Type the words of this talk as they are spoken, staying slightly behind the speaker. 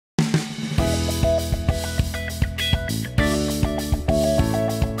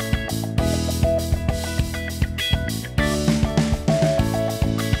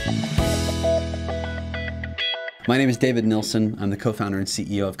My name is David Nilssen. I'm the co-founder and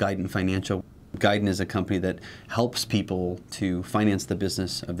CEO of Guidant Financial. Guidant is a company that helps people to finance the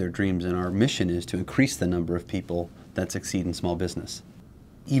business of their dreams, and our mission is to increase the number of people that succeed in small business.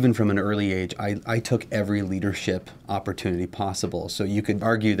 Even from an early age, I took every leadership opportunity possible. So you could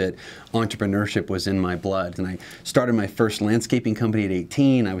argue that entrepreneurship was in my blood. And I started my first landscaping company at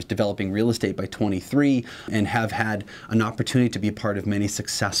 18. I was developing real estate by 23 and have had an opportunity to be a part of many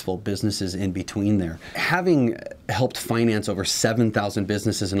successful businesses in between there. Having helped finance over 7,000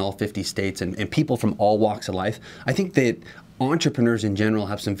 businesses in all 50 states and people from all walks of life, I think that entrepreneurs in general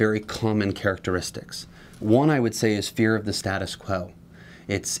have some very common characteristics. One, I would say, is fear of the status quo.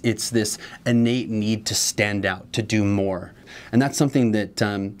 It's this innate need to stand out, to do more. And that's something that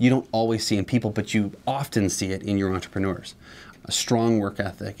you don't always see in people, but you often see it in your entrepreneurs. A strong work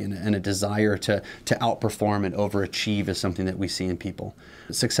ethic and a desire to outperform and overachieve is something that we see in people.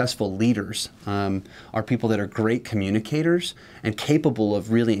 Successful leaders are people that are great communicators and capable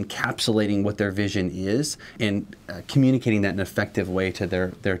of really encapsulating what their vision is and communicating that in an effective way to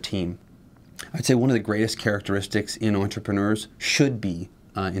their team. I'd say one of the greatest characteristics in entrepreneurs should be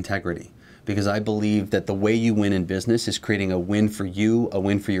integrity, because I believe that the way you win in business is creating a win for you, a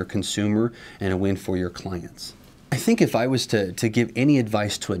win for your consumer, and a win for your clients. I think if I was to give any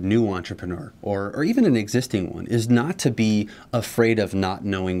advice to a new entrepreneur, or even an existing one, is not to be afraid of not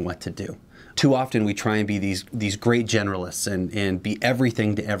knowing what to do. Too often we try and be these great generalists and be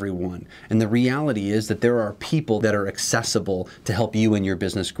everything to everyone. And the reality is that there are people that are accessible to help you and your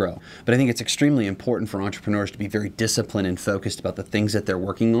business grow. But I think it's extremely important for entrepreneurs to be very disciplined and focused about the things that they're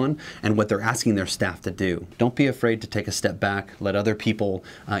working on and what they're asking their staff to do. Don't be afraid to take a step back, let other people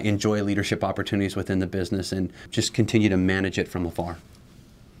enjoy leadership opportunities within the business, and just continue to manage it from afar.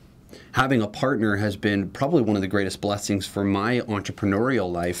 Having a partner has been probably one of the greatest blessings for my entrepreneurial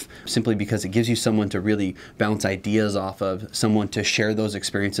life, simply because it gives you someone to really bounce ideas off of, someone to share those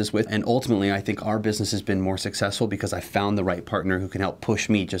experiences with. And ultimately, I think our business has been more successful because I found the right partner who can help push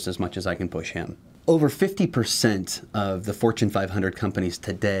me just as much as I can push him. Over 50% of the Fortune 500 companies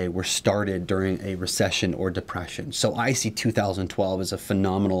today were started during a recession or depression. So I see 2012 as a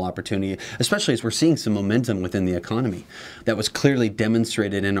phenomenal opportunity, especially as we're seeing some momentum within the economy. That was clearly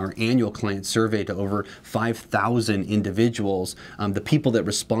demonstrated in our annual client survey to over 5,000 individuals. The people that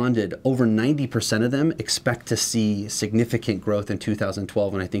responded, over 90% of them expect to see significant growth in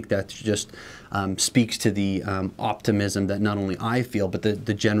 2012. And I think that just speaks to the optimism that not only I feel, but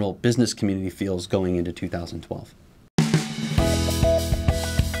the general business community feels going into 2012.